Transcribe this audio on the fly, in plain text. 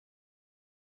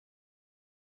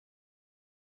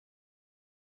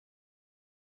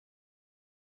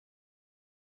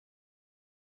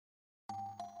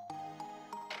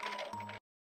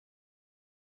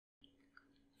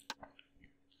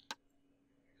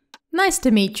Nice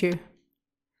to meet you.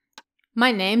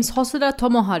 My name's Hosoda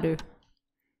Tomoharu.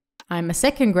 I'm a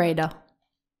second grader.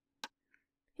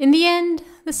 In the end,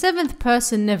 the seventh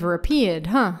person never appeared,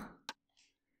 huh?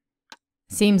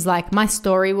 Seems like my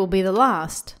story will be the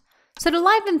last. So to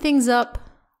liven things up,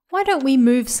 why don't we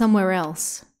move somewhere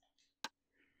else?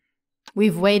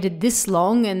 We've waited this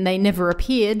long and they never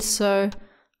appeared, so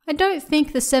I don't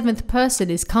think the seventh person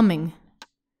is coming.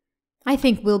 I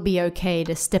think we'll be okay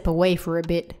to step away for a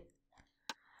bit.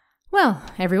 Well,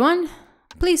 everyone,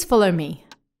 please follow me.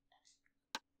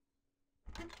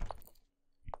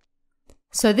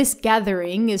 So this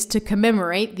gathering is to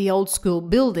commemorate the old school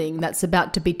building that's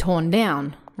about to be torn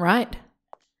down, right?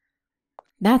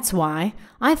 That's why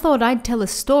I thought I'd tell a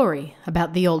story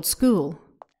about the old school.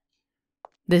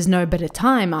 There's no better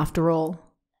time after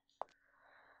all.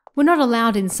 We're not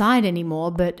allowed inside anymore,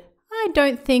 but I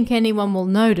don't think anyone will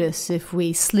notice if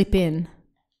we slip in.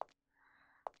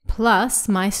 Plus,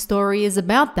 my story is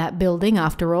about that building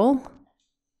after all.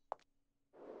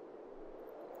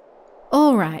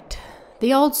 All right,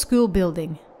 the old school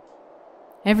building.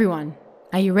 Everyone,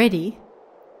 are you ready?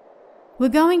 We're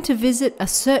going to visit a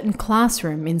certain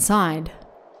classroom inside.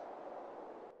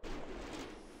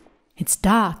 It's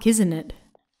dark, isn't it?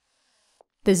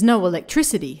 There's no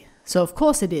electricity, so of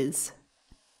course it is.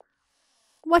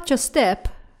 Watch your step.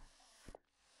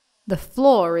 The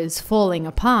floor is falling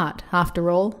apart, after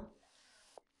all.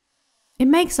 It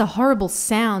makes a horrible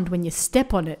sound when you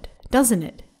step on it, doesn't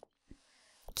it?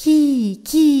 Kee,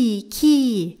 kee,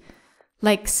 kee,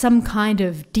 like some kind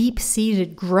of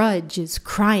deep-seated grudge is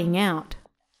crying out.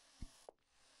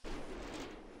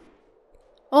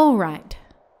 All right,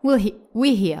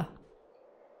 we're here.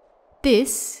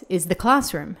 This is the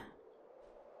classroom.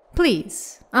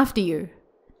 Please, after you.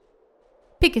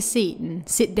 Pick a seat and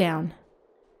sit down.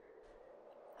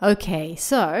 Okay,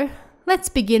 so let's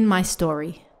begin my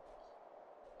story.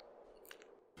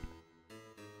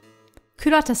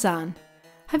 Kurata-san,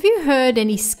 have you heard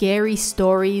any scary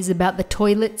stories about the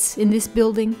toilets in this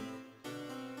building?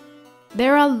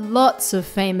 There are lots of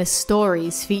famous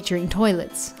stories featuring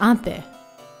toilets, aren't there?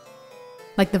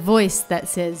 Like the voice that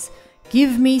says,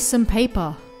 "Give me some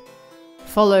paper,"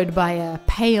 followed by a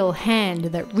pale hand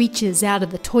that reaches out of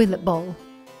the toilet bowl.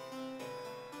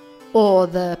 Or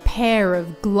the pair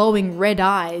of glowing red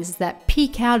eyes that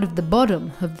peek out of the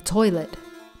bottom of the toilet.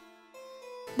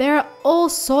 There are all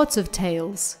sorts of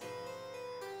tales.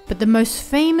 But the most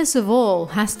famous of all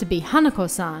has to be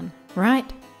Hanako-san, right?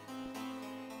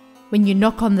 When you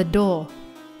knock on the door,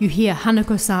 you hear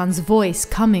Hanako-san's voice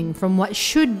coming from what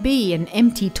should be an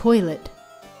empty toilet.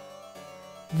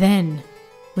 Then,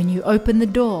 when you open the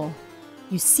door,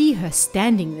 you see her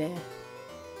standing there.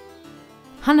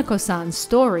 Hanako-san's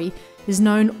story is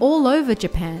known all over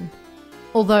Japan,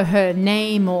 although her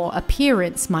name or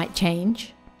appearance might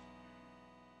change.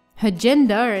 Her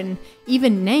gender and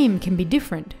even name can be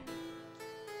different.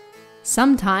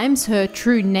 Sometimes her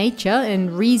true nature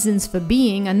and reasons for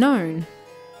being are known,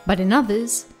 but in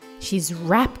others, she's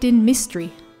wrapped in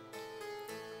mystery.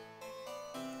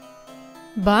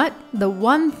 But the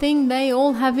one thing they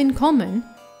all have in common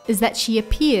is that she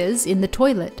appears in the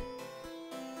toilet.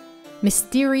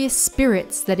 Mysterious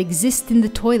spirits that exist in the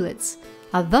toilets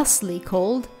are thusly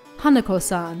called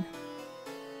Hanako-san.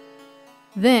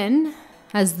 Then,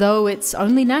 as though it's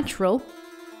only natural,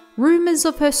 rumors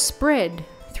of her spread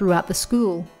throughout the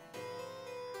school.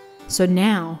 So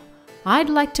now, I'd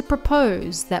like to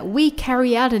propose that we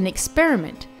carry out an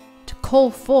experiment to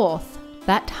call forth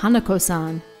that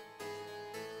Hanako-san.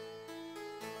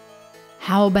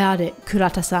 How about it,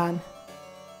 Kurata-san?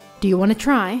 Do you want to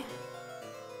try?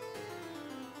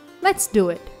 Let's do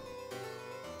it.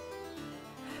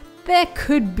 There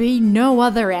could be no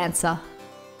other answer.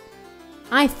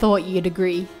 I thought you'd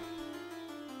agree.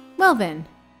 Well then,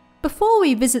 before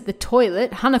we visit the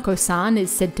toilet Hanako-san is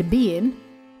said to be in,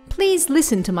 please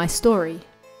listen to my story.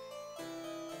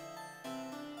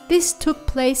 This took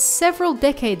place several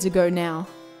decades ago now.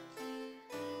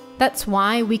 That's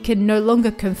why we can no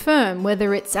longer confirm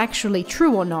whether it's actually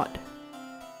true or not.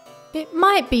 It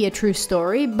might be a true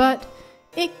story, but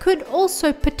it could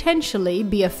also potentially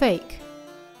be a fake.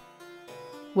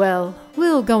 Well,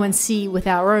 we'll go and see with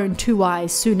our own two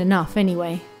eyes soon enough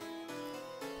anyway.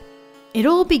 It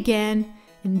all began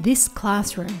in this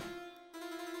classroom.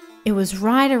 It was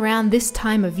right around this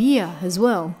time of year as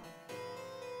well.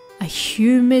 A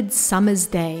humid summer's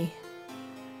day.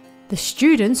 The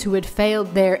students who had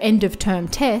failed their end-of-term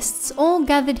tests all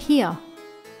gathered here.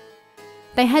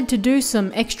 They had to do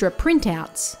some extra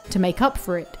printouts to make up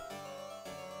for it.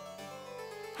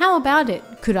 How about it,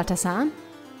 Kurata-san?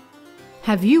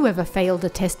 Have you ever failed a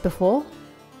test before?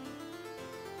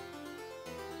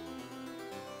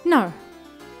 No.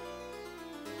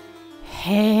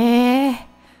 Hey,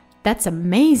 that's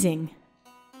amazing.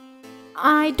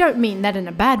 I don't mean that in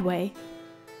a bad way.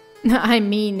 I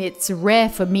mean it's rare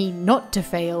for me not to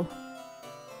fail.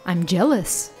 I'm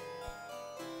jealous.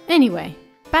 Anyway,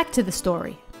 back to the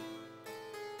story.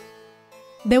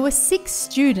 There were 6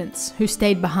 students who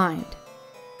stayed behind.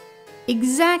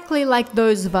 Exactly like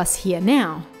those of us here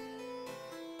now.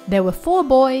 There were 4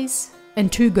 boys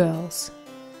and 2 girls.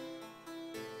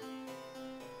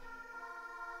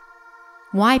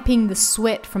 Wiping the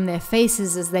sweat from their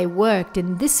faces as they worked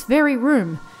in this very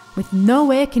room with no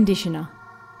air conditioner,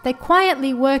 they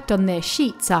quietly worked on their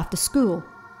sheets after school.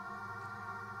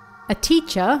 A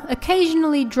teacher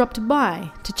occasionally dropped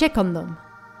by to check on them.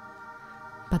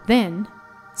 But then,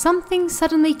 something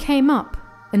suddenly came up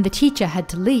and the teacher had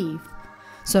to leave,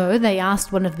 so they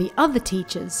asked one of the other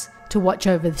teachers to watch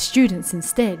over the students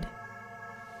instead.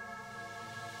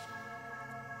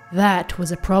 That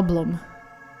was a problem.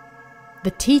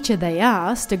 The teacher they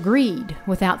asked agreed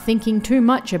without thinking too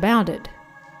much about it.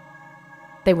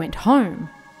 They went home,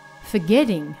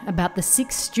 forgetting about the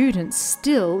 6 students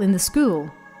still in the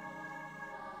school.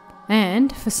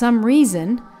 And for some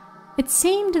reason, it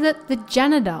seemed that the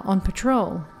janitor on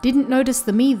patrol didn't notice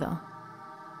them either.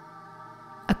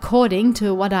 According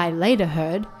to what I later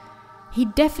heard, he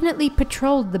definitely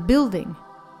patrolled the building,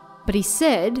 but he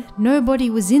said nobody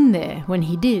was in there when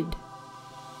he did.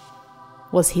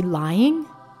 Was he lying?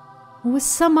 Or was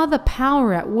some other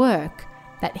power at work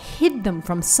that hid them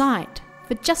from sight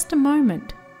for just a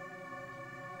moment?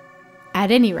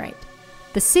 At any rate,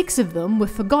 the 6 of them were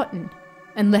forgotten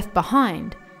and left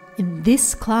behind in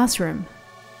this classroom.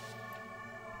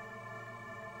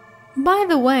 By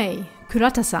the way,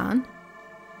 Kurata-san,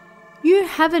 you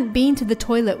haven't been to the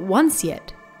toilet once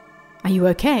yet. Are you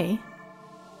okay?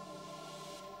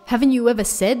 Haven't you ever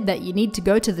said that you need to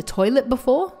go to the toilet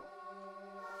before?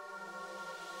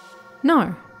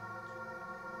 No.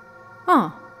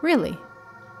 Oh, really?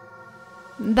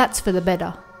 That's for the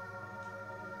better.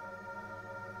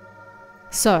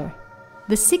 So,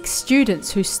 the 6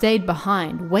 students who stayed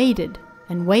behind waited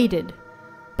and waited,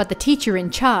 but the teacher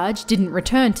in charge didn't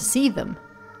return to see them,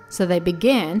 so they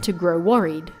began to grow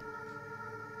worried.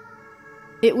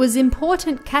 It was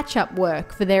important catch-up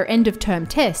work for their end-of-term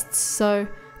tests, so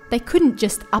they couldn't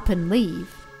just up and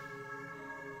leave.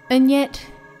 And yet,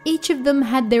 each of them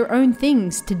had their own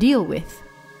things to deal with.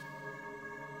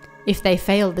 If they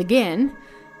failed again,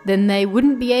 then they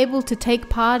wouldn't be able to take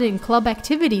part in club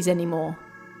activities anymore,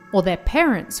 or their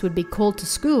parents would be called to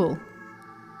school.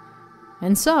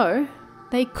 And so,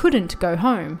 they couldn't go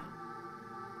home.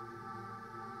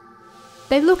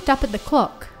 They looked up at the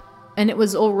clock, and it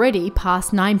was already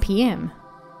past 9 p.m.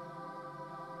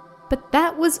 But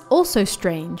that was also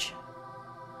strange.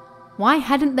 Why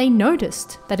hadn't they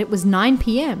noticed that it was 9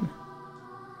 p.m?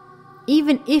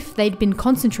 Even if they'd been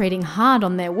concentrating hard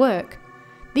on their work,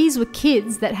 these were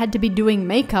kids that had to be doing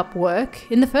makeup work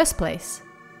in the first place.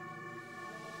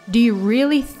 Do you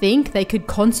really think they could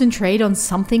concentrate on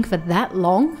something for that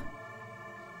long?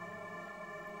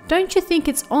 Don't you think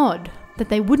it's odd that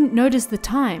they wouldn't notice the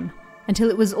time until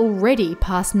it was already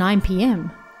past 9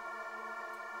 p.m?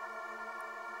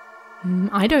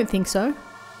 I don't think so.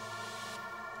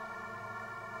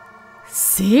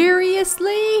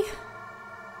 Seriously?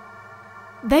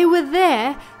 They were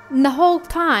there the whole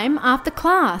time after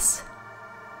class.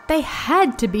 They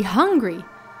had to be hungry,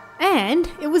 and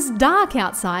it was dark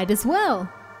outside as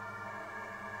well.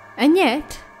 And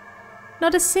yet,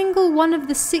 not a single one of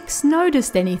the 6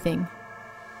 noticed anything.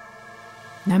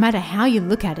 No matter how you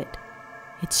look at it,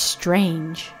 it's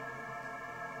strange.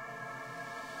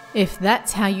 If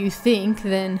that's how you think,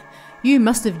 then you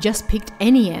must have just picked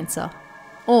any answer,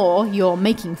 or you're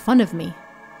making fun of me.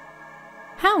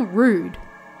 How rude,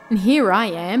 and here I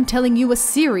am telling you a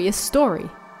serious story.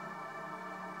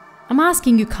 I'm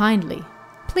asking you kindly,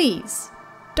 please,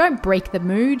 don't break the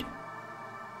mood.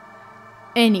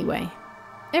 Anyway,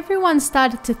 everyone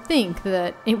started to think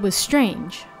that it was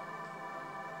strange.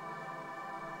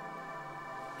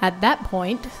 At that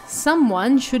point,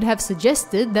 someone should have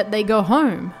suggested that they go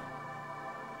home.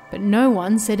 But no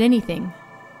one said anything.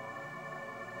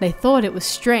 They thought it was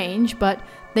strange, but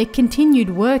they continued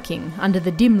working under the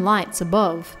dim lights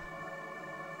above.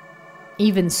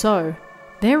 Even so,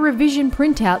 their revision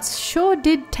printouts sure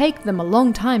did take them a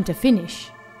long time to finish.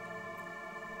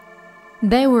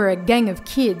 They were a gang of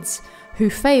kids who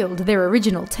failed their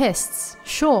original tests,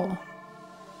 sure.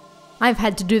 I've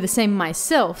had to do the same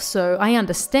myself, so I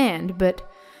understand, but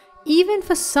Even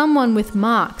for someone with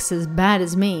marks as bad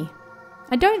as me,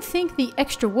 I don't think the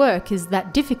extra work is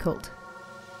that difficult.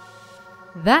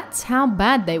 That's how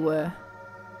bad they were.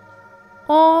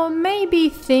 Or maybe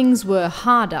things were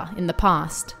harder in the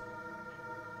past.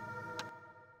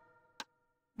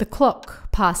 The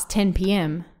clock passed 10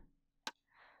 p.m.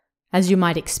 As you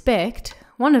might expect,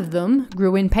 one of them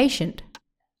grew impatient.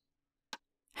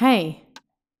 Hey,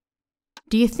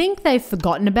 do you think they've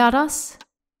forgotten about us?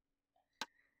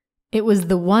 It was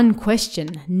the one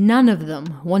question none of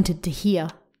them wanted to hear.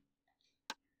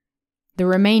 The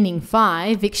remaining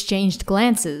 5 exchanged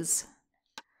glances.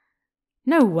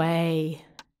 No way.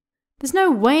 There's no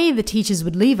way the teachers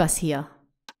would leave us here.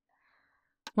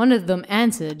 One of them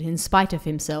answered in spite of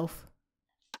himself.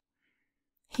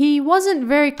 He wasn't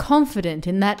very confident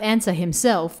in that answer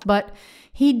himself, but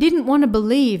he didn't want to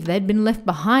believe they'd been left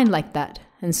behind like that,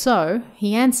 and so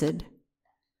he answered.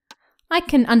 I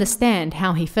can understand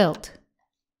how he felt.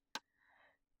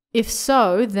 If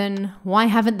so, then why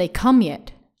haven't they come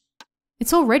yet?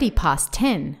 It's already past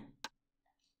 10.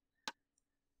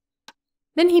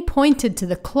 Then he pointed to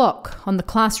the clock on the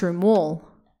classroom wall.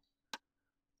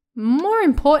 More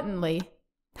importantly,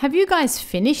 have you guys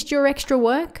finished your extra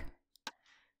work?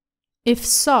 If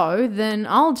so, then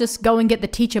I'll just go and get the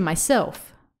teacher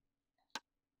myself.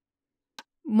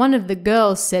 One of the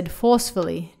girls said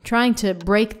forcefully, trying to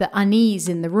break the unease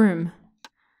in the room.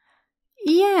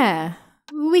 Yeah,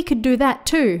 we could do that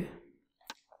too.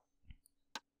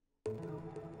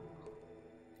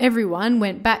 Everyone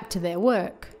went back to their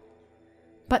work.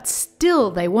 But still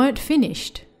they weren't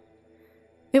finished.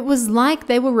 It was like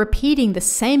they were repeating the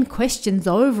same questions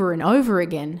over and over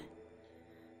again.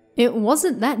 It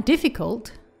wasn't that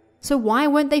difficult, so why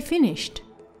weren't they finished?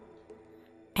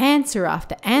 Answer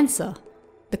after answer,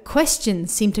 the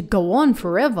questions seemed to go on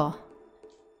forever.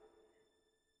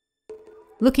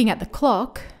 Looking at the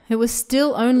clock, it was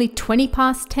still only 20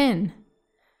 past 10.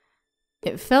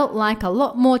 It felt like a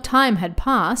lot more time had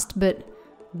passed, but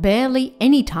barely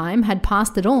any time had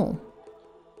passed at all.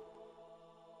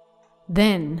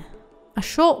 Then, a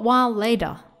short while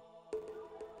later,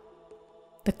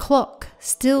 the clock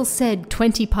still said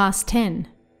 20 past 10.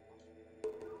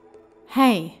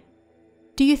 Hey,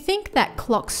 do you think that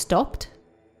clock stopped?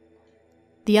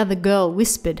 The other girl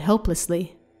whispered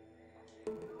helplessly.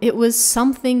 It was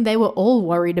something they were all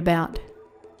worried about.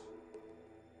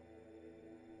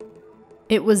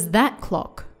 It was that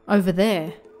clock over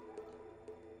there.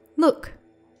 Look,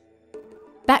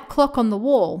 that clock on the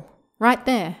wall, right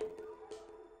there.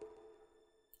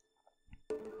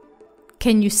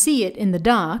 Can you see it in the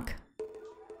dark?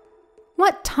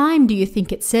 What time do you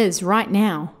think it says right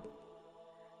now?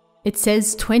 It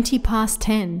says 20 past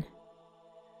 10.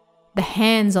 The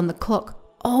hands on the clock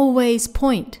always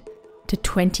point to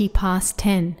 20 past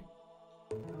 10.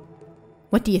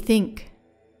 What do you think?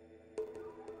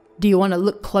 Do you want to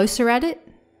look closer at it?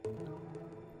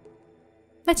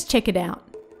 Let's check it out.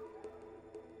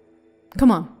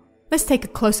 Come on, let's take a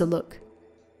closer look.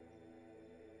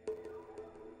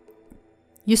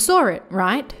 You saw it,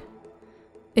 right?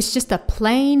 It's just a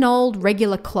plain old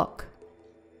regular clock,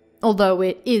 although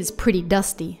it is pretty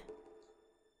dusty.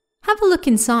 Have a look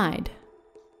inside.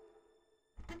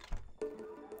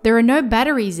 There are no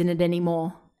batteries in it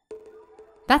anymore.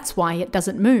 That's why it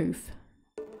doesn't move.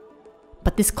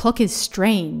 But this clock is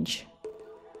strange.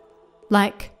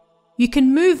 Like, you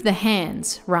can move the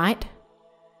hands, right?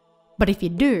 But if you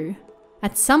do,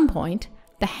 at some point,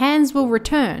 the hands will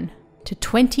return to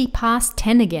 20 past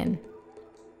 10 again.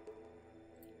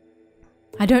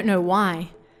 I don't know why.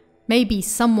 Maybe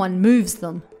someone moves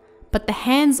them, but the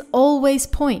hands always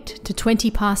point to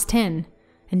 20 past 10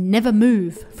 and never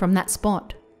move from that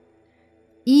spot,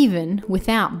 even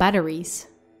without batteries.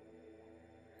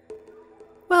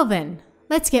 Well then,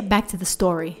 let's get back to the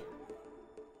story.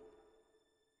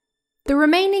 The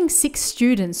remaining 6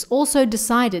 students also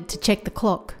decided to check the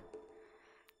clock.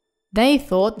 They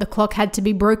thought the clock had to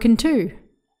be broken too.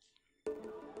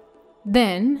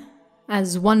 Then,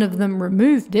 as one of them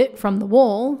removed it from the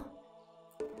wall,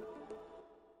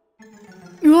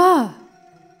 "Ah!"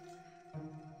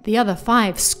 The other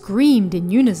 5 screamed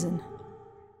in unison.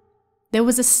 There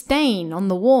was a stain on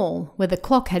the wall where the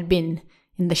clock had been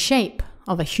in the shape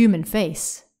of a human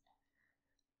face.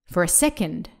 For a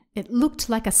second, it looked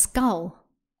like a skull.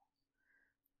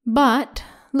 But,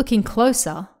 looking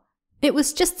closer, it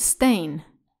was just a stain.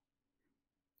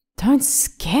 Don't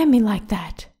scare me like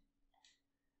that.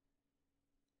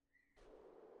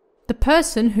 The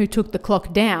person who took the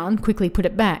clock down quickly put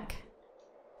it back.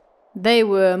 They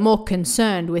were more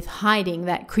concerned with hiding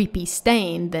that creepy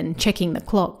stain than checking the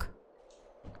clock.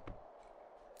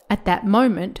 At that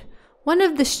moment, one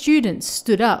of the students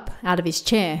stood up out of his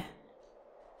chair.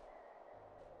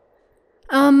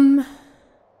 I'm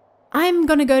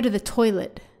gonna go to the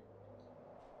toilet.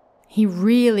 He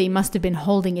really must have been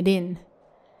holding it in.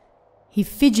 He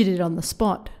fidgeted on the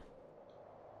spot.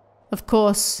 Of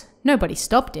course, nobody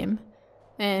stopped him,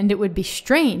 and it would be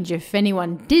strange if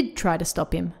anyone did try to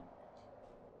stop him.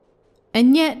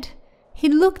 And yet, he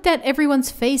looked at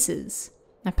everyone's faces,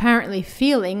 apparently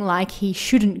feeling like he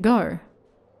shouldn't go.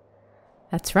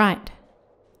 That's right.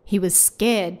 He was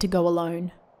scared to go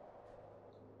alone.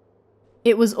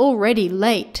 It was already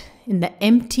late in the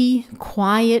empty,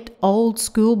 quiet,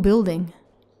 old-school building.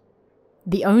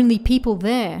 The only people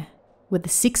there were the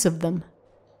 6 of them.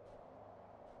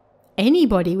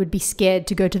 Anybody would be scared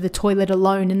to go to the toilet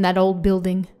alone in that old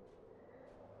building.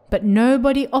 But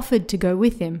nobody offered to go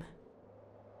with him.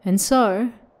 And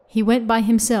so, he went by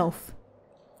himself.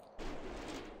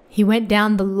 He went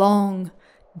down the long,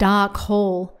 dark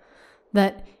hall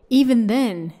that, even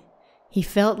then, he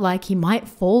felt like he might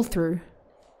fall through.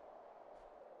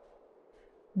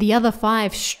 The other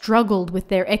 5 struggled with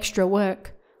their extra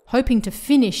work, hoping to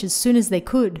finish as soon as they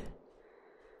could.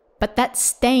 But that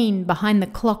stain behind the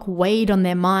clock weighed on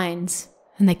their minds,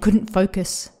 and they couldn't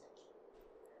focus.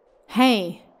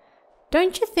 Hey,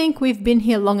 don't you think we've been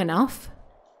here long enough?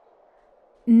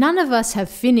 None of us have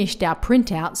finished our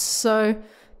printouts, so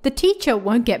the teacher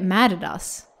won't get mad at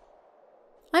us.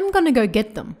 I'm gonna go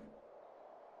get them.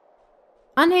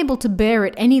 Unable to bear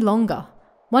it any longer,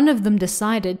 one of them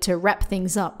decided to wrap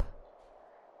things up.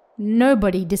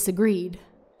 Nobody disagreed.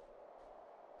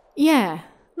 Yeah,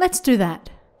 let's do that.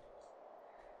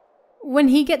 When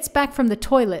he gets back from the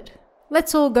toilet,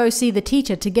 let's all go see the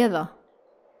teacher together.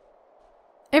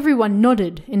 Everyone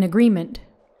nodded in agreement.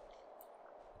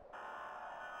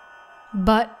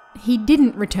 But he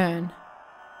didn't return.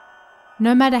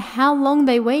 No matter how long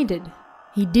they waited,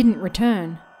 he didn't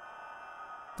return.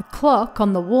 The clock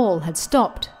on the wall had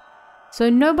stopped, so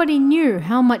nobody knew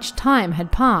how much time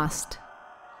had passed.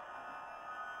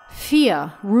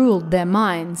 Fear ruled their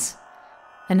minds,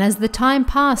 and as the time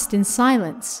passed in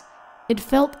silence, it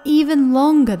felt even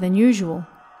longer than usual.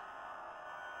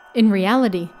 In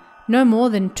reality, no more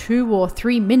than 2 or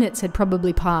 3 minutes had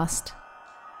probably passed.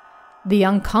 The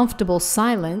uncomfortable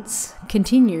silence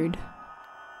continued.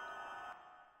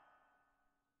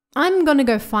 I'm gonna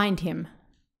go find him,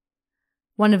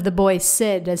 one of the boys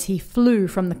said as he flew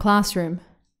from the classroom.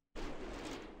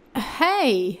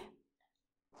 Hey!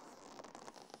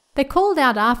 They called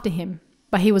out after him,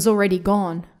 but he was already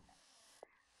gone.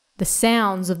 The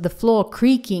sounds of the floor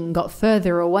creaking got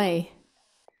further away.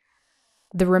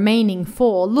 The remaining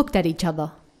 4 looked at each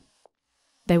other.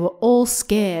 They were all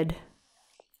scared.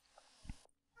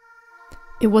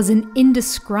 It was an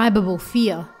indescribable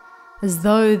fear, as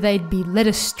though they'd be led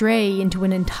astray into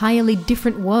an entirely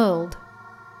different world.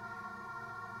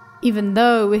 Even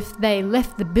though if they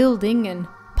left the building and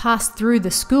passed through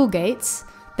the school gates,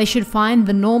 they should find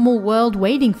the normal world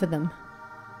waiting for them.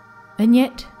 And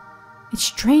yet, it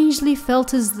strangely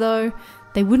felt as though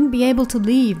they wouldn't be able to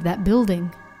leave that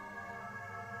building.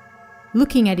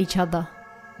 Looking at each other,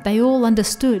 they all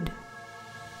understood.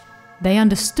 They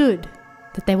understood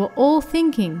that they were all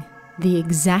thinking the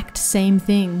exact same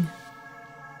thing.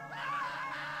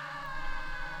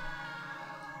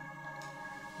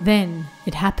 Then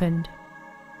it happened.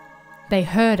 They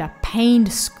heard a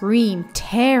pained scream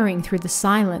tearing through the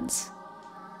silence.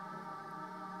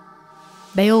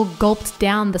 They all gulped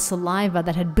down the saliva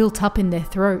that had built up in their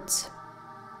throats.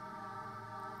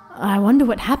 I wonder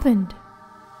what happened.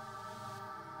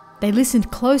 They listened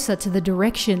closer to the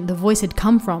direction the voice had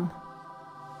come from.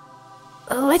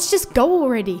 Let's just go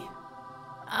already.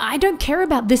 I don't care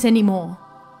about this anymore.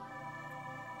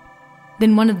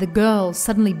 Then one of the girls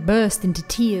suddenly burst into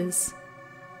tears.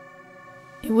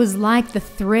 It was like the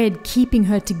thread keeping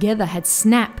her together had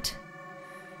snapped.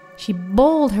 She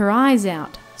bawled her eyes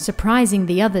out, surprising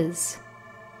the others.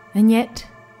 And yet,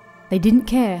 they didn't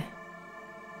care.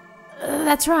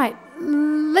 That's right,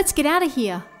 let's get out of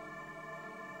here.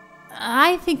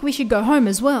 I think we should go home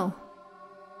as well.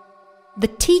 The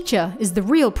teacher is the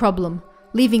real problem,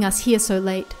 leaving us here so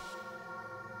late.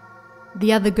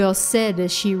 The other girl said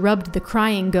as she rubbed the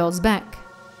crying girl's back.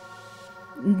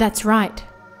 That's right.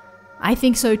 I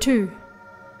think so too.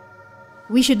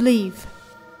 We should leave.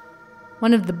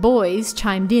 One of the boys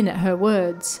chimed in at her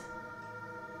words.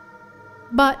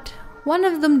 But one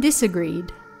of them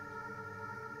disagreed.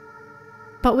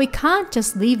 But we can't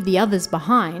just leave the others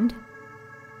behind.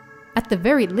 At the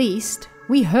very least,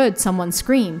 we heard someone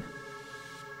scream.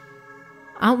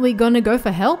 Aren't we gonna go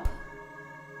for help?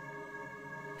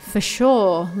 For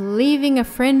sure, leaving a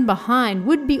friend behind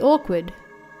would be awkward.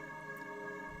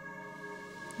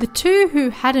 The two who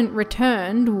hadn't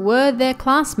returned were their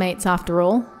classmates after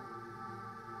all.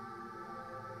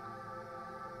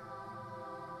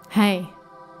 Hey,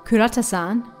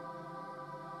 Kurata-san.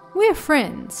 We're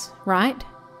friends, right?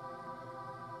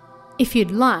 If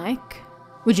you'd like,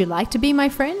 would you like to be my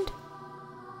friend?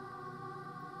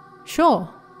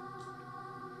 Sure.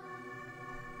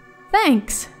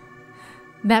 Thanks.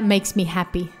 That makes me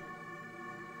happy.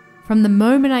 From the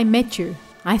moment I met you,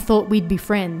 I thought we'd be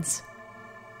friends.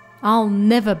 I'll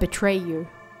never betray you.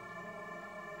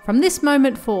 From this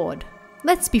moment forward,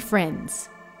 let's be friends.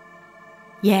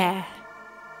 Yeah.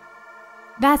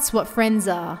 That's what friends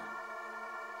are.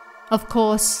 Of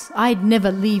course, I'd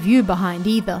never leave you behind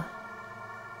either.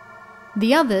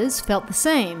 The others felt the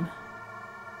same,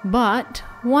 but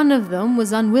one of them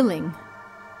was unwilling.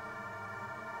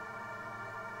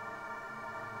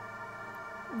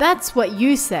 That's what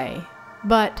you say,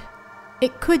 but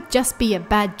it could just be a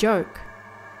bad joke.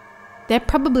 They're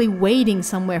probably waiting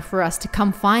somewhere for us to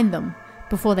come find them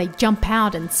before they jump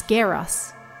out and scare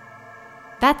us.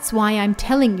 That's why I'm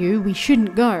telling you we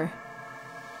shouldn't go.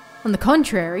 On the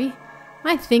contrary,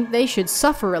 I think they should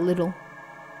suffer a little.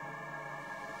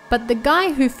 But the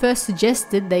guy who first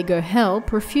suggested they go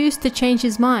help refused to change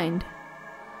his mind.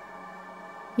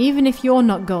 Even if you're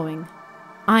not going,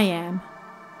 I am.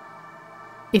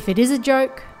 If it is a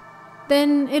joke,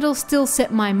 then it'll still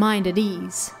set my mind at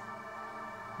ease.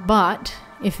 But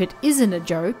if it isn't a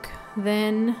joke,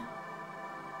 then...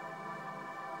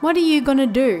 What are you gonna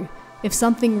do if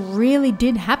something really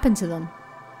did happen to them?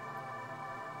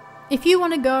 If you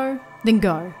want to go, then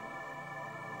go.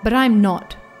 But I'm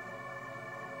not.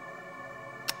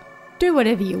 Do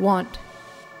whatever you want.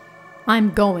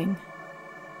 I'm going.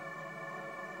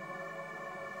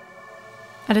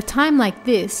 At a time like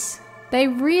this, they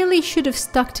really should have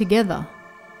stuck together.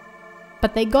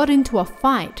 But they got into a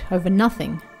fight over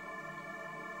nothing.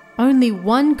 Only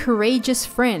one courageous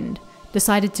friend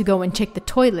decided to go and check the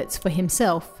toilets for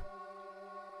himself.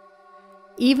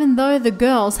 Even though the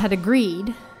girls had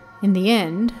agreed, in the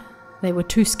end, they were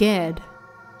too scared.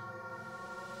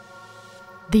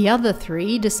 The other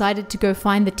three decided to go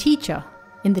find the teacher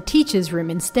in the teacher's room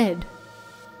instead.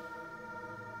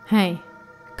 Hey,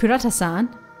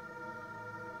 Kurata-san,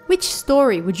 which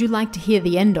story would you like to hear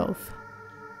the end of?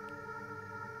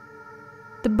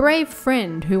 The brave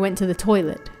friend who went to the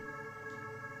toilet.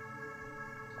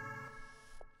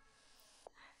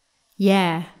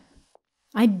 Yeah,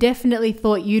 I definitely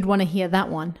thought you'd want to hear that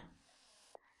one.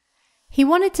 He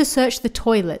wanted to search the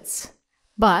toilets,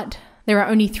 but there are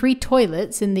only 3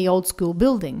 toilets in the old school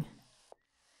building.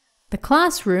 The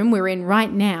classroom we're in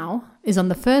right now is on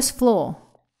the 1st floor.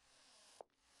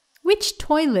 Which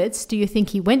toilets do you think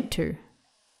he went to?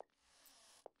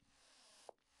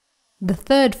 The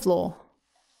 3rd floor.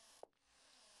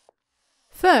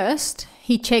 First,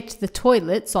 he checked the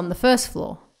toilets on the 1st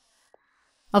floor.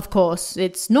 Of course,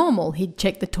 it's normal he'd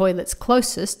check the toilets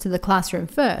closest to the classroom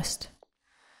first.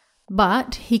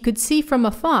 But he could see from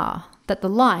afar that the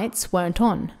lights weren't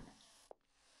on.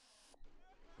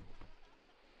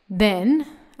 Then,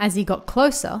 as he got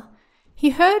closer, he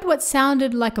heard what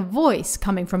sounded like a voice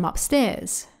coming from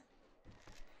upstairs.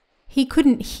 He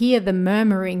couldn't hear the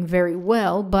murmuring very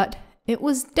well, but it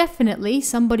was definitely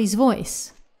somebody's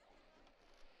voice.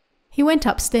 He went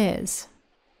upstairs.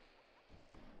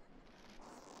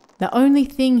 The only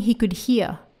thing he could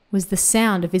hear was the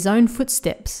sound of his own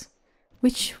footsteps,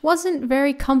 which wasn't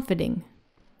very comforting.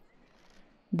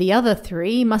 The other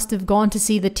 3 must have gone to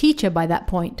see the teacher by that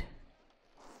point.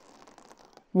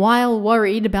 While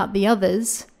worried about the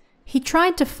others, he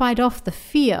tried to fight off the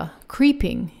fear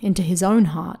creeping into his own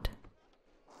heart.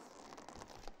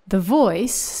 The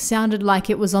voice sounded like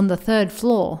it was on the 3rd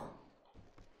floor.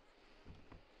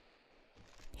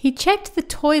 He checked the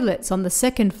toilets on the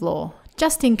 2nd floor,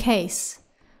 just in case,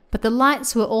 but the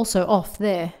lights were also off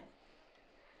there.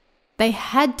 They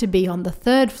had to be on the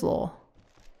 3rd floor.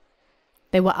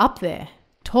 They were up there,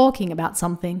 talking about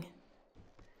something.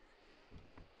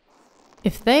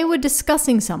 If they were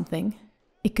discussing something,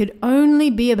 it could only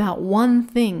be about one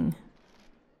thing: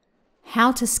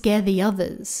 how to scare the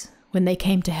others when they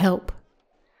came to help.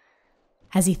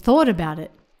 As he thought about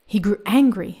it, he grew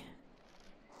angry.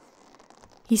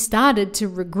 He started to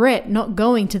regret not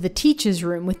going to the teacher's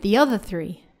room with the other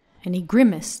 3, and he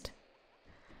grimaced.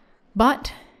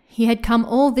 But he had come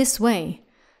all this way,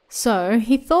 so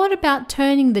he thought about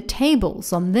turning the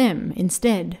tables on them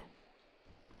instead.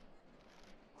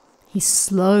 He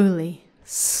slowly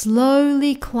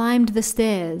climbed the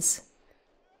stairs.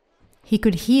 he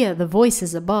could hear the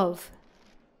voices above.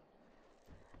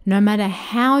 No matter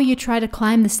how you try to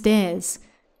climb the stairs,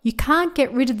 you can't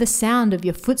get rid of the sound of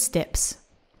your footsteps.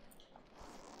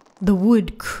 The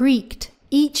wood creaked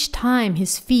each time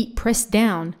his feet pressed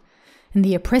down, and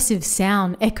the oppressive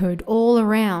sound echoed all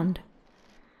around.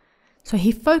 So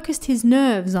he focused his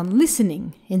nerves on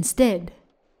listening instead.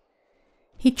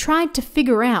 He tried to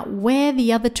figure out where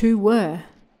the other two were.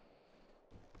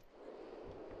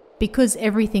 Because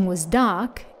everything was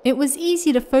dark, it was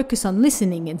easy to focus on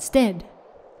listening instead.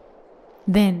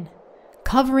 Then,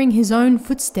 covering his own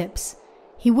footsteps,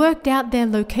 he worked out their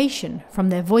location from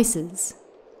their voices.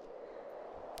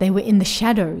 They were in the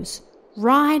shadows,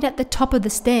 right at the top of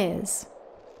the stairs.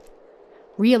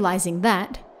 Realizing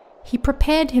that, he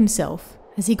prepared himself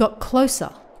as he got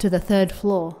closer to the third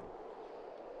floor.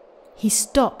 He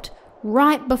stopped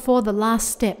right before the last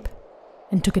step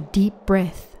and took a deep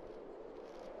breath.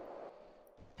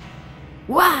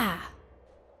 Wah!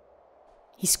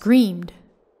 He screamed.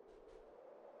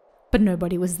 But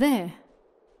nobody was there.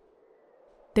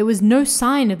 There was no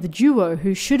sign of the duo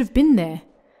who should have been there,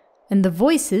 and the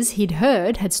voices he'd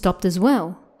heard had stopped as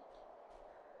well.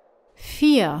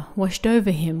 Fear washed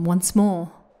over him once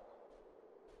more.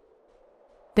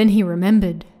 Then he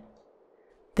remembered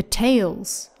the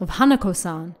tales of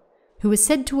Hanako-san, who was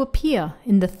said to appear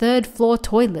in the third-floor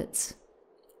toilets.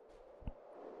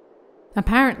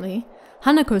 Apparently,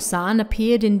 Hanako-san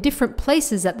appeared in different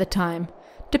places at the time,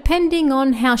 depending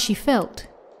on how she felt.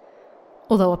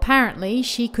 Although apparently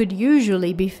she could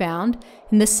usually be found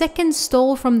in the second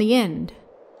stall from the end.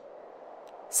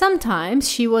 Sometimes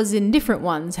she was in different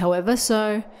ones, however,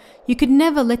 so you could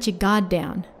never let your guard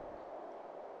down.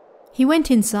 He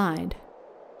went inside.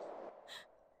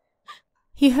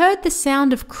 He heard the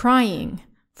sound of crying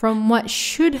from what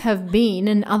should have been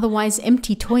an otherwise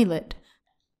empty toilet.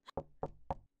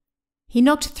 He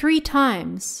knocked 3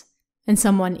 times, and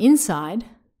someone inside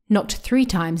knocked 3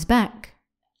 times back.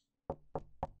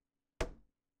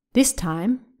 This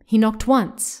time, he knocked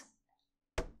once.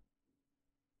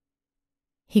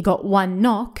 He got 1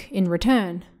 knock in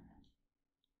return.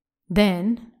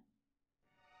 Then,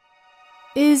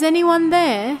 "Is anyone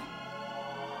there?"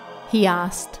 he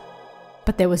asked,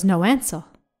 but there was no answer.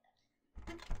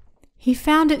 He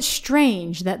found it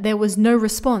strange that there was no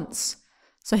response,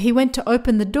 so he went to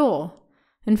open the door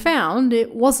and found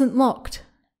it wasn't locked.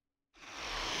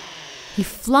 He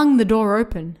flung the door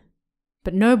open,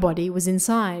 but nobody was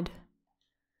inside.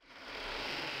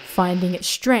 Finding it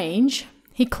strange,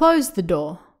 he closed the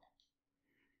door.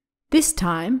 This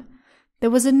time, there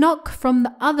was a knock from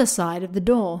the other side of the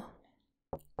door.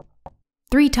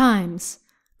 3 times,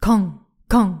 kong,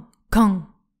 kong,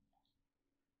 kong.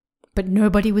 But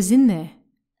nobody was in there.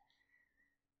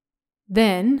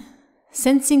 Then,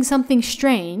 sensing something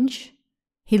strange,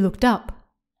 he looked up.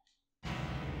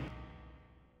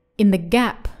 In the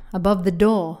gap above the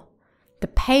door, the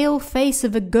pale face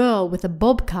of a girl with a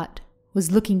bob cut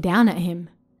was looking down at him.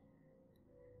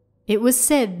 It was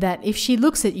said that if she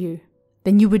looks at you,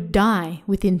 then you would die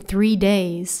within 3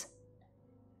 days.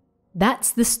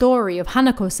 That's the story of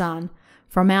Hanako-san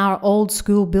from our old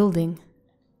school building.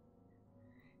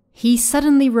 He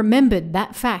suddenly remembered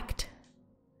that fact.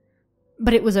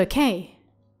 But it was okay.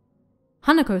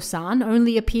 Hanako-san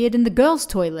only appeared in the girls'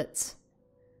 toilets.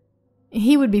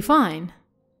 He would be fine.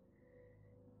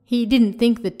 He didn't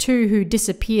think the 2 who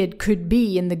disappeared could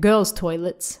be in the girls'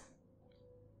 toilets.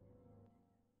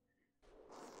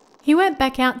 He went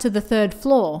back out to the 3rd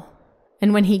floor,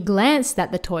 and when he glanced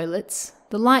at the toilets,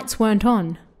 the lights weren't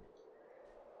on.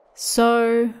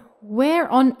 So, where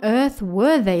on earth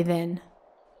were they then?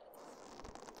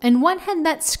 And what had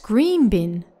that scream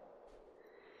been?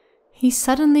 He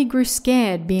suddenly grew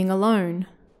scared being alone.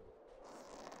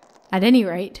 At any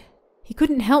rate, he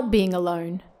couldn't help being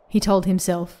alone, he told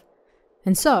himself,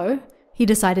 and so he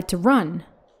decided to run.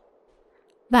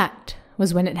 That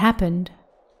was when it happened.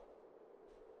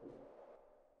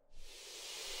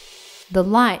 The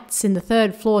lights in the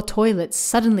 3rd floor toilets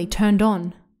suddenly turned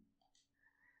on.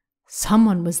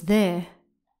 Someone was there.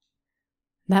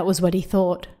 That was what he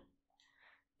thought.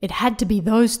 It had to be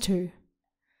those 2.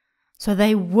 So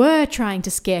they were trying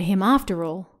to scare him after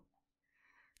all.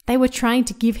 They were trying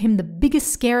to give him the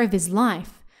biggest scare of his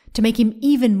life, to make him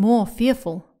even more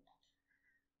fearful.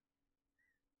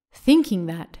 Thinking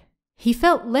that, he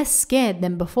felt less scared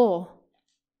than before.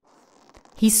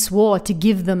 He swore to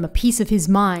give them a piece of his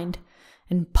mind,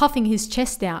 and puffing his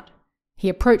chest out, he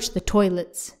approached the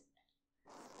toilets.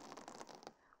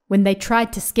 When they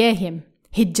tried to scare him,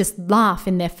 he'd just laugh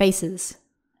in their faces.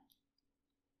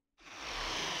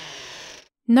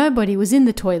 Nobody was in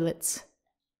the toilets,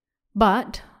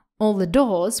 But all the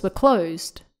doors were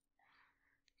closed.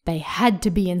 They had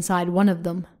to be inside one of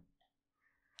them.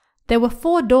 There were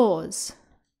 4 doors.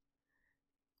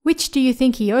 Which do you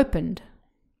think he opened?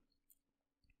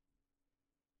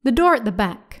 The door at the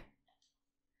back.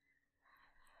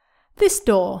 This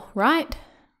door, right?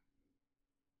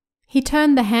 He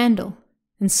turned the handle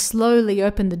and slowly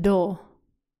opened the door.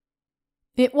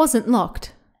 It wasn't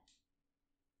locked.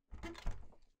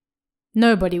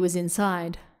 Nobody was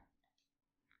inside.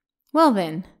 Well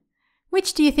then,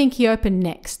 which do you think he opened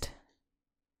next?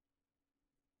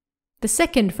 The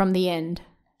second from the end.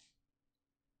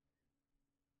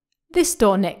 This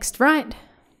door next, right?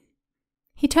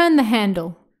 He turned the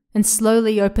handle and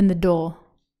slowly opened the door.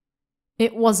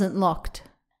 It wasn't locked.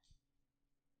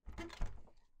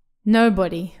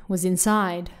 Nobody was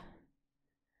inside.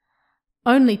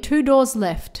 Only 2 doors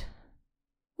left.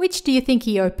 Which do you think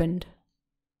he opened?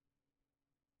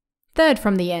 Third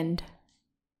from the end.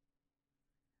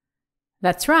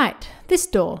 That's right, this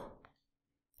door.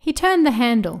 He turned the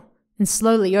handle and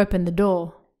slowly opened the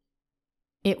door.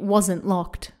 It wasn't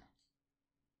locked.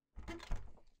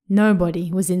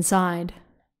 Nobody was inside.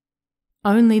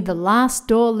 Only the last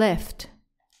door left.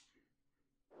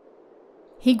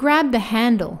 He grabbed the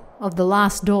handle of the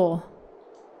last door.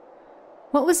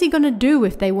 What was he going to do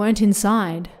if they weren't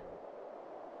inside?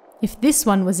 If this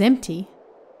one was empty,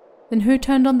 then who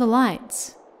turned on the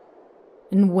lights?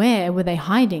 And where were they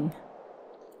hiding?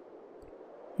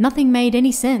 Nothing made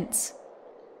any sense.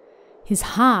 His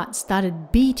heart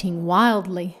started beating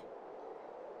wildly.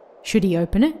 Should he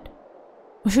open it?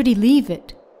 Or should he leave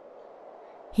it?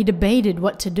 He debated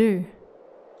what to do.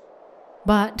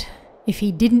 But if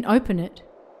he didn't open it,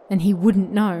 then he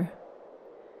wouldn't know.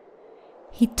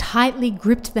 He tightly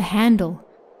gripped the handle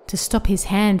to stop his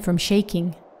hand from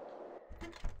shaking.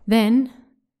 Then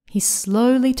he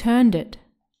slowly turned it.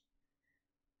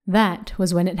 That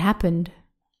was when it happened.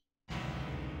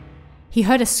 He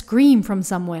heard a scream from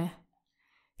somewhere.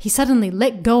 He suddenly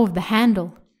let go of the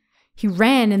handle. He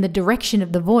ran in the direction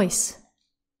of the voice.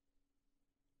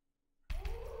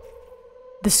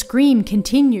 The scream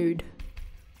continued.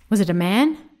 Was it a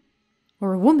man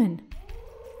or a woman?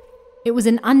 It was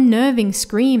an unnerving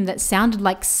scream that sounded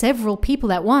like several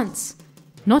people at once,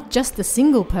 not just a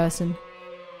single person.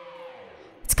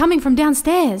 It's coming from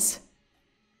downstairs.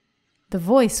 The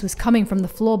voice was coming from the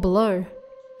floor below.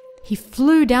 He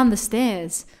flew down the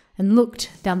stairs and looked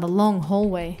down the long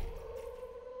hallway.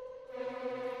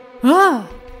 Ah!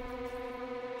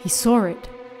 He saw it.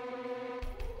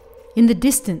 In the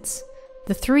distance,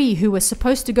 the 3 who were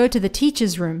supposed to go to the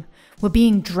teacher's room were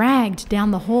being dragged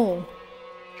down the hall.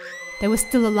 They were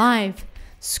still alive,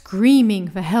 screaming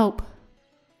for help.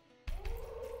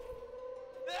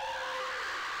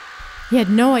 He had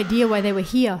no idea why they were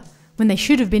here when they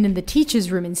should have been in the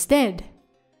teacher's room instead.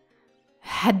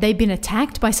 Had they been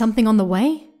attacked by something on the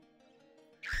way?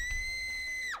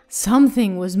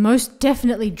 Something was most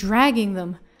definitely dragging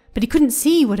them, but he couldn't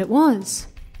see what it was.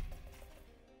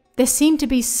 There seemed to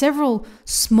be several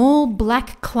small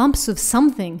black clumps of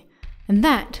something, and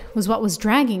that was what was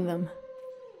dragging them.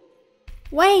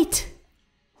 Wait!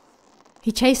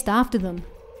 He chased after them.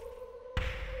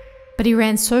 But he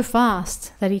ran so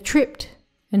fast that he tripped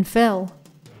and fell.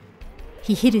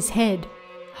 He hit his head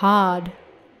hard.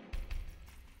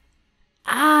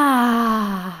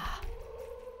 Ah!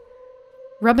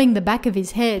 Rubbing the back of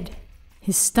his head,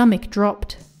 his stomach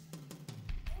dropped.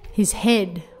 His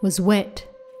head was wet.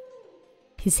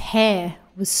 His hair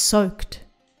was soaked.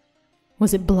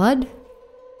 Was it blood?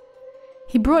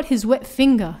 He brought his wet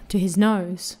finger to his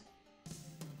nose.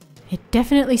 It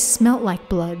definitely smelt like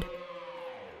blood.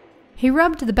 He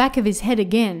rubbed the back of his head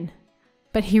again,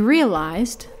 but he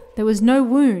realized there was no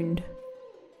wound.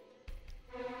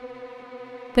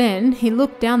 Then he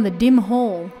looked down the dim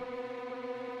hall.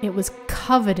 It was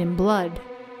covered in blood.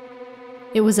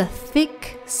 It was a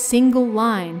thick, single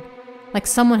line, like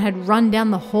someone had run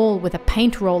down the hall with a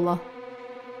paint roller.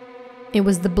 It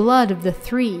was the blood of the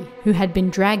 3 who had been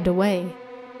dragged away.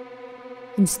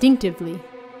 Instinctively,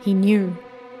 he knew.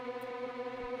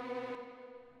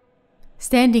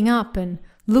 Standing up and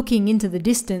looking into the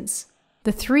distance,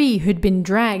 the 3 who'd been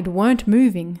dragged weren't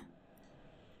moving.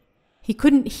 He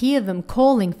couldn't hear them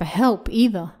calling for help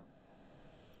either.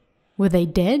 Were they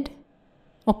dead?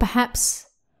 Or perhaps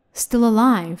still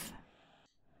alive?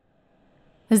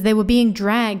 As they were being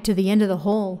dragged to the end of the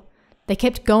hall, they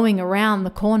kept going around the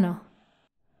corner.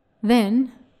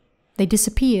 Then they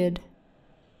disappeared.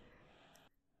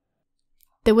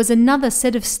 There was another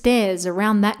set of stairs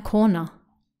around that corner.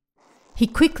 He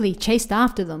quickly chased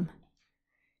after them.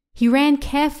 He ran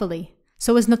carefully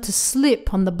so as not to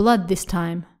slip on the blood this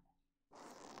time.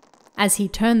 As he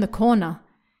turned the corner,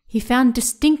 he found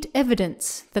distinct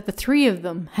evidence that the three of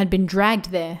them had been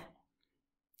dragged there.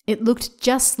 It looked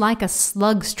just like a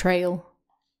slug's trail.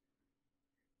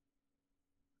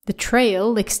 The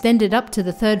trail extended up to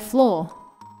the 3rd floor.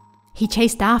 He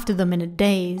chased after them in a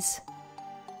daze.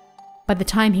 By the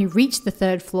time he reached the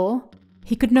 3rd floor,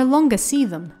 he could no longer see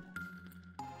them.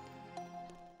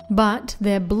 But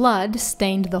their blood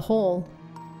stained the hall.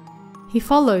 He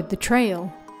followed the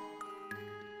trail.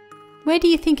 Where do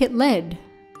you think it led?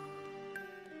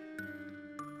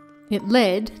 It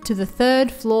led to the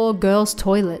 3rd floor girls'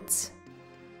 toilets.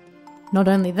 Not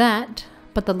only that,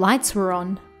 but the lights were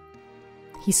on.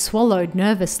 He swallowed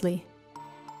nervously.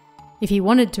 If he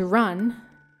wanted to run,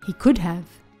 he could have.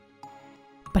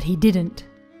 But he didn't.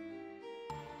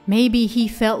 Maybe he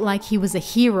felt like he was a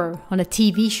hero on a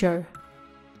TV show.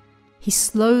 He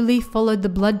slowly followed the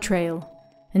blood trail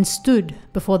and stood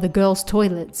before the girls'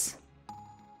 toilets.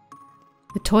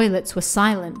 The toilets were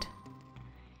silent.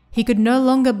 He could no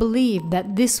longer believe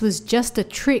that this was just a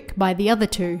trick by the other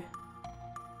two.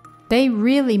 They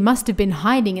really must have been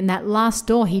hiding in that last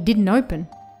door he didn't open,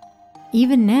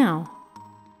 even now.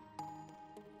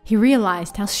 He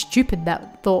realized how stupid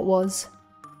that thought was.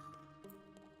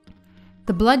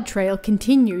 The blood trail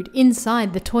continued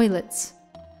inside the toilets.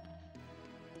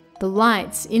 The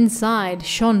lights inside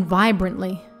shone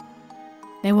vibrantly.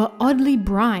 They were oddly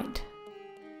bright.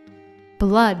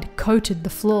 Blood coated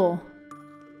the floor.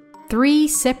 3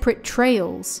 separate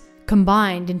trails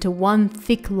combined into one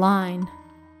thick line.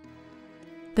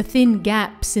 The thin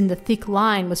gaps in the thick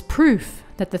line was proof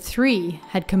that the 3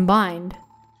 had combined.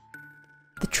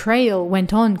 The trail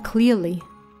went on clearly,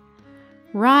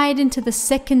 right into the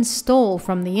 2nd stall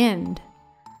from the end,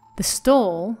 the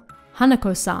stall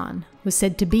Hanako-san was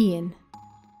said to be in.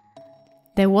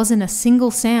 There wasn't a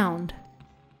single sound.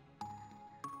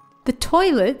 The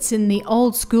toilets in the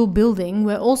old school building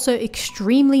were also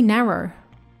extremely narrow.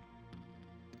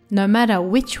 No matter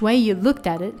which way you looked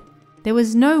at it, there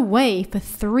was no way for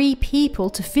 3 people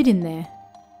to fit in there.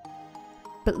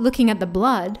 But looking at the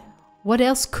blood, what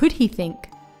else could he think?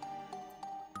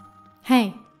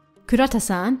 Hey,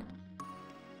 Kurata-san,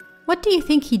 what do you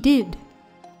think he did?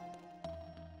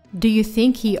 Do you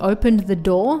think he opened the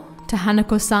door to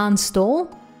Hanako-san's stall?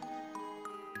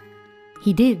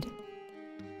 He did.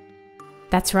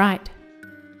 That's right.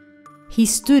 He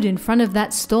stood in front of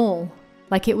that stall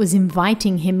like it was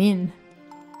inviting him in.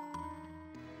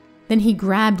 Then he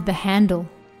grabbed the handle.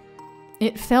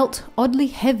 It felt oddly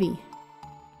heavy.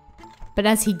 But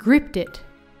as he gripped it,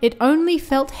 it only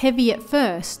felt heavy at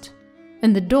first,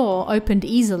 and the door opened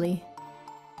easily.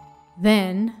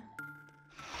 Then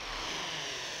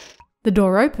the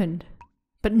door opened,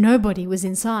 but nobody was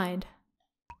inside.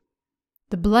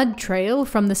 The blood trail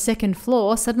from the 2nd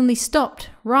floor suddenly stopped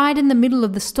right in the middle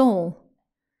of the stall.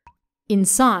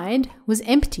 Inside was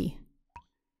empty.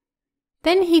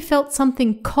 Then he felt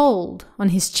something cold on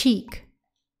his cheek.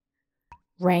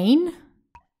 Rain?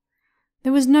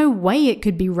 There was no way it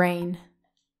could be rain.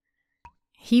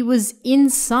 He was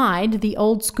inside the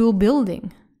old school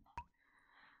building.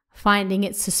 Finding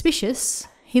it suspicious,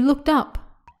 he looked up.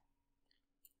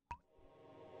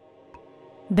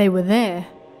 They were there.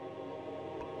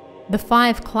 The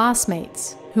 5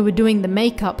 classmates who were doing the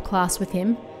makeup class with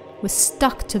him were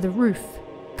stuck to the roof,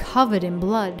 covered in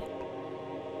blood.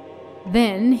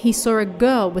 Then he saw a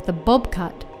girl with a bob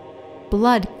cut,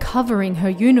 blood covering her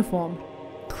uniform,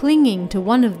 clinging to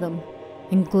one of them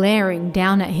and glaring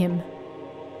down at him.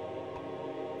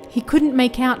 He couldn't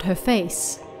make out her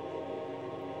face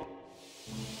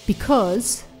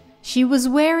because she was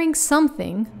wearing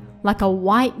something like a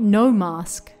white no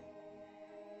mask.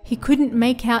 He couldn't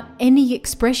make out any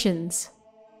expressions.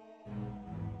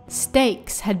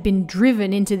 Stakes had been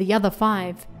driven into the other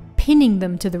 5, pinning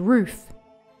them to the roof.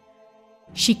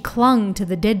 She clung to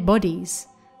the dead bodies,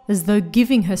 as though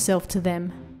giving herself to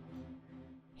them.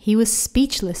 He was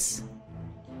speechless.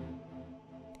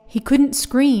 He couldn't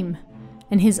scream,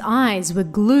 and his eyes were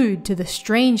glued to the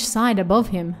strange sight above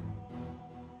him.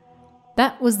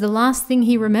 That was the last thing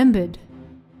he remembered.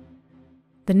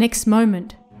 The next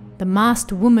moment, the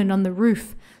masked woman on the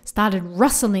roof started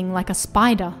rustling like a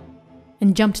spider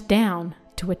and jumped down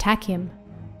to attack him.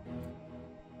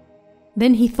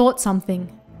 Then he thought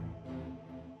something.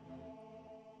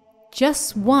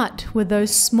 Just what were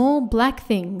those small black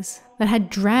things that had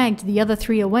dragged the other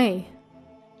 3 away?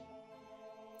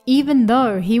 Even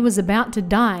though he was about to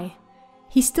die,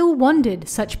 he still wondered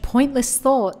such pointless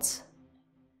thoughts.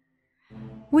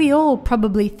 We all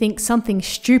probably think something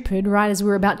stupid right as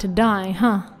we're about to die,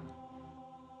 huh?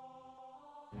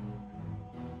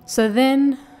 So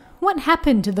then, what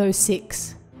happened to those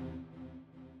 6?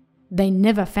 They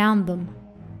never found them.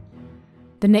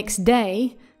 The next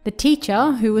day, the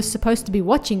teacher who was supposed to be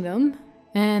watching them,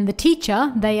 and the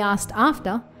teacher they asked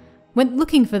after, went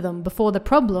looking for them before the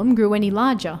problem grew any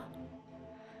larger.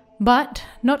 But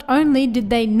not only did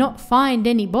they not find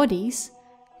any bodies,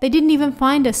 they didn't even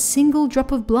find a single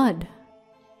drop of blood.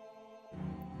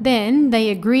 Then they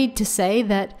agreed to say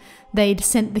that they'd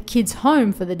sent the kids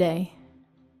home for the day.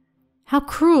 How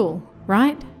cruel,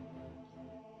 right?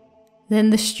 Then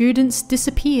the students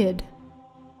disappeared.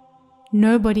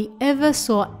 Nobody ever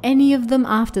saw any of them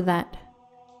after that.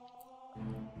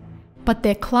 But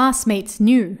their classmates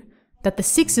knew that the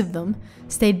 6 of them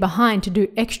stayed behind to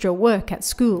do extra work at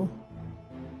school.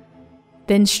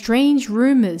 Then strange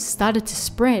rumors started to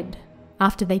spread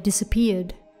after they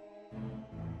disappeared.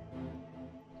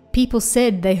 People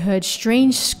said they heard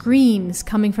strange screams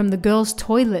coming from the girls'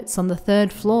 toilets on the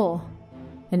 3rd floor,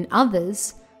 and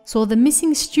others saw the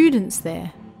missing students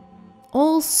there.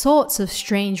 All sorts of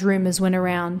strange rumors went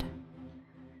around.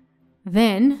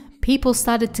 Then people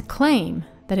started to claim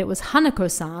that it was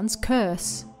Hanako-san's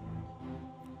curse.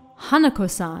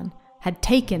 Hanako-san had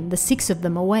taken the 6 of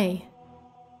them away.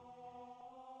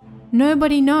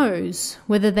 Nobody knows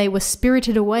whether they were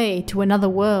spirited away to another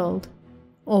world,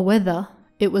 or whether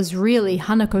it was really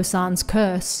Hanako-san's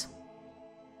curse.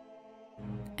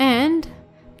 And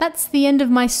that's the end of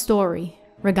my story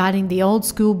regarding the old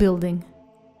school building.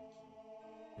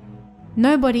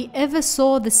 Nobody ever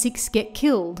saw the 6 get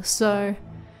killed, so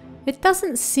it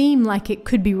doesn't seem like it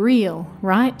could be real,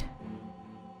 right?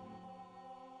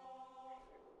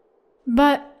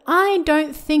 But I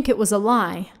don't think it was a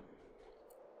lie.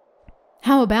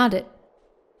 How about it?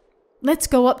 Let's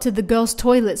go up to the girls'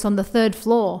 toilets on the 3rd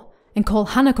floor and call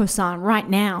Hanako-san right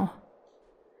now.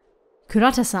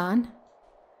 Kurata-san,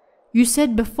 you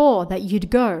said before that you'd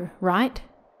go, right?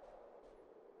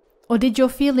 Or did your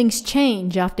feelings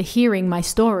change after hearing my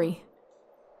story?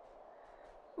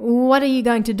 What are you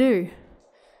going to do?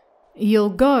 You'll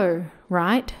go,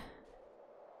 right?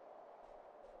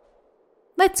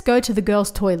 Let's go to the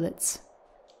girls' toilets.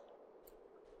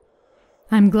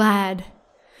 I'm glad.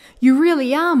 You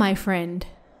really are my friend.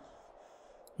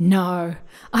 No,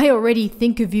 I already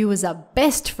think of you as a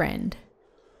best friend.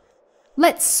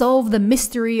 Let's solve the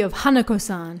mystery of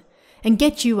Hanako-san and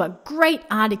get you a great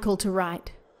article to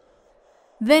write.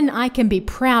 Then I can be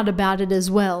proud about it as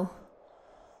well.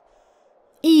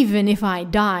 Even if I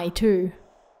die too.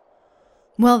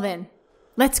 Well then,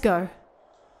 let's go.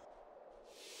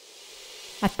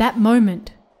 At that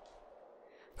moment,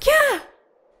 Kya!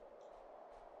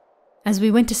 As we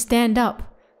went to stand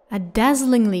up, a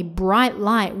dazzlingly bright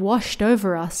light washed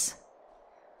over us.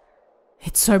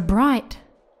 It's so bright.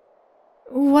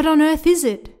 What on earth is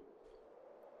it?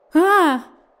 Ah!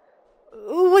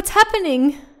 What's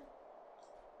happening?